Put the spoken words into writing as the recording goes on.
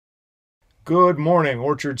Good morning,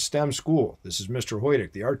 Orchard STEM School. This is Mr.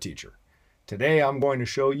 Hoydick, the art teacher. Today I'm going to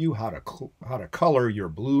show you how to color your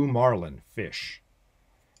blue marlin fish.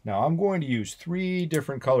 Now I'm going to use 3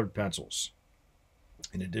 different colored pencils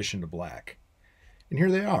in addition to black. And here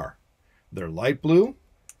they are. They're light blue,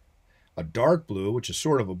 a dark blue, which is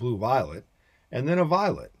sort of a blue violet, and then a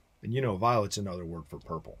violet. And you know violet's another word for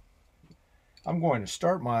purple. I'm going to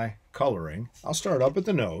start my coloring. I'll start up at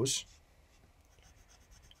the nose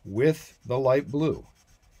with the light blue.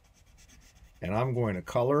 And I'm going to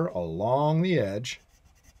color along the edge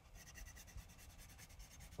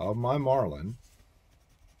of my marlin.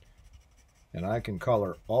 And I can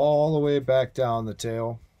color all the way back down the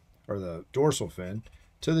tail, or the dorsal fin,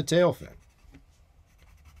 to the tail fin.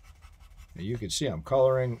 And you can see I'm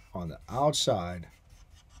coloring on the outside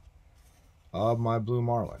of my blue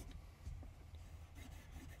marlin.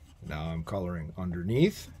 Now I'm coloring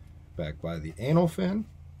underneath, back by the anal fin,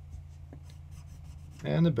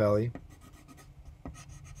 and the belly,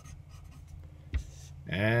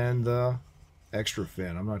 and the extra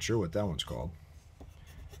fin. I'm not sure what that one's called.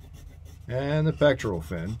 And the pectoral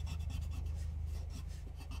fin.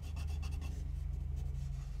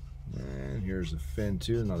 And here's the fin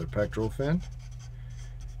too, another pectoral fin.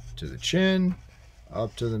 To the chin,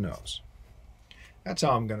 up to the nose. That's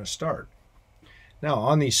how I'm going to start. Now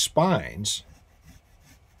on these spines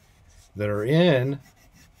that are in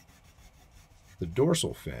the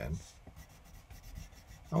dorsal fin,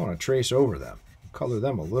 I want to trace over them, color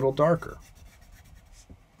them a little darker,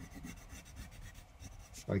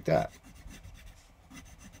 like that.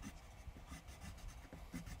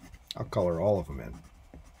 I'll color all of them in.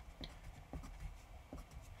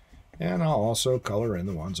 And I'll also color in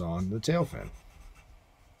the ones on the tail fin.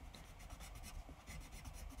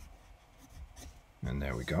 And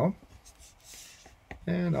there we go.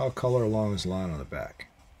 And I'll color along this line on the back.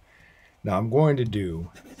 Now I'm going to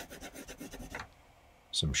do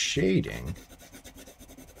some shading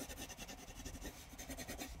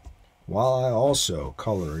while I also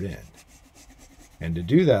color it in. And to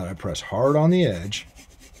do that, I press hard on the edge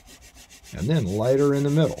and then lighter in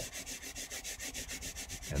the middle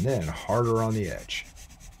and then harder on the edge.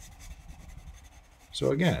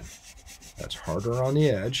 So again, that's harder on the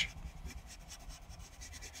edge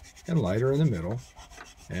and lighter in the middle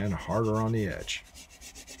and harder on the edge.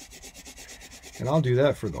 And I'll do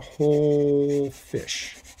that for the whole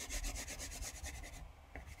fish.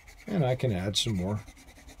 And I can add some more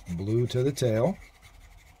blue to the tail.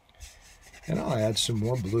 And I'll add some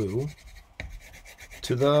more blue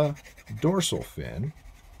to the dorsal fin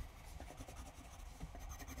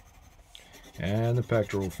and the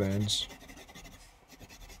pectoral fins.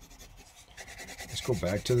 Let's go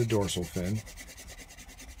back to the dorsal fin.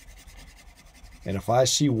 And if I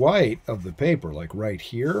see white of the paper, like right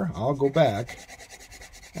here, I'll go back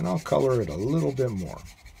and I'll color it a little bit more.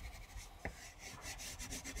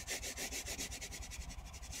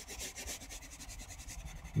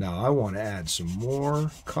 Now I want to add some more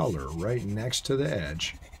color right next to the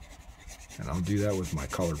edge, and I'll do that with my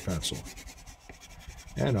colored pencil.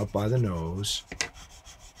 And up by the nose,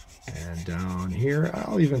 and down here,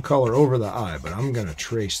 I'll even color over the eye, but I'm going to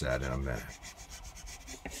trace that in a minute.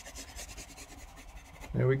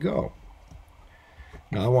 There we go.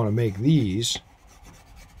 Now I want to make these,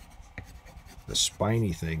 the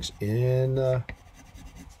spiny things in the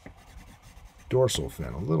dorsal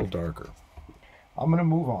fin, a little darker. I'm going to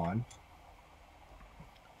move on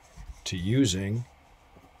to using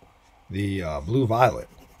the blue violet,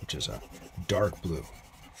 which is a dark blue.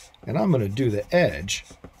 And I'm going to do the edge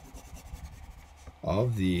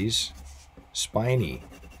of these spiny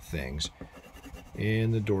things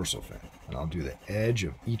in the dorsal fin. And I'll do the edge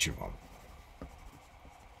of each of them.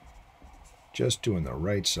 Just doing the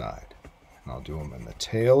right side. And I'll do them in the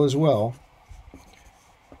tail as well.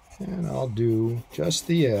 And I'll do just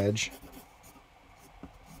the edge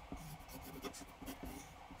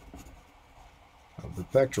of the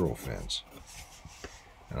pectoral fins.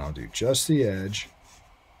 And I'll do just the edge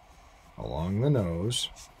along the nose,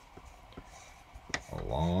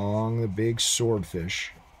 along the big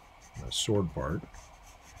swordfish, the sword part.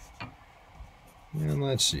 And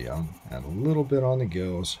let's see, I'll add a little bit on the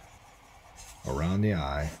gills, around the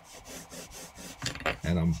eye,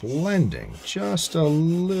 and I'm blending just a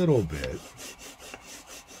little bit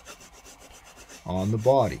on the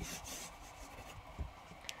body.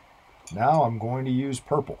 Now I'm going to use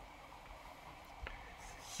purple.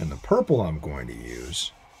 And the purple I'm going to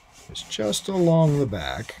use is just along the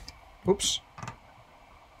back. Oops.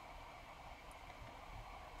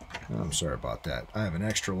 I'm sorry about that. I have an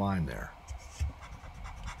extra line there.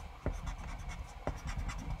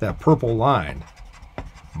 that purple line,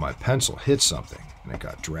 my pencil hit something and it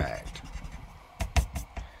got dragged.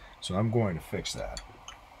 So I'm going to fix that.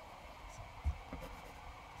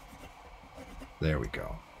 There we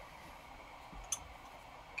go.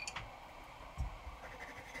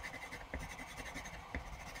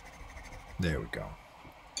 There we go.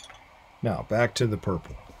 Now back to the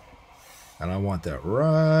purple. And I want that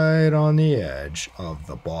right on the edge of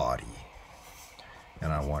the body.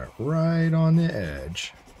 And I want it right on the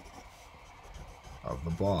edge of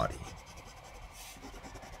the body.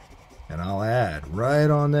 And I'll add right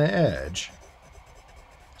on the edge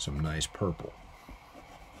some nice purple.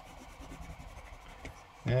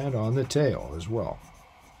 And on the tail as well.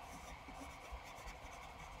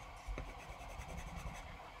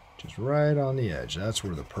 Just right on the edge. That's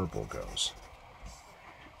where the purple goes.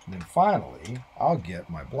 And then finally, I'll get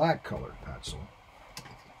my black colored pencil.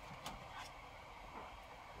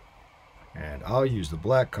 And I'll use the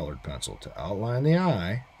black colored pencil to outline the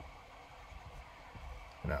eye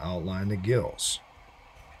and outline the gills.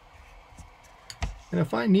 And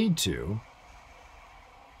if I need to,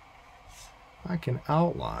 I can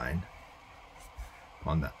outline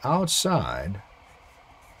on the outside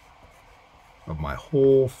of my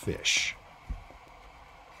whole fish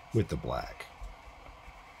with the black.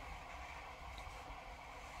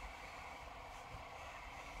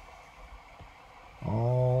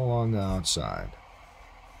 All on the outside.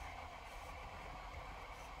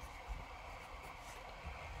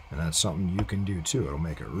 And that's something you can do too. It'll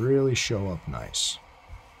make it really show up nice.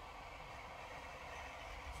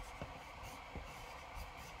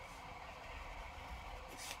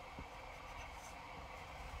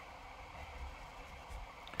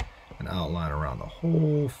 And outline around the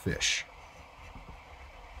whole fish.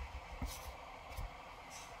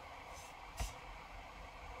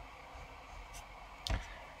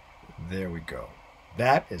 There we go.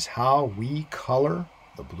 That is how we color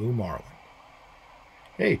the blue marlin.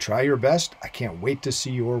 Hey, try your best. I can't wait to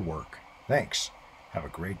see your work. Thanks. Have a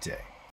great day.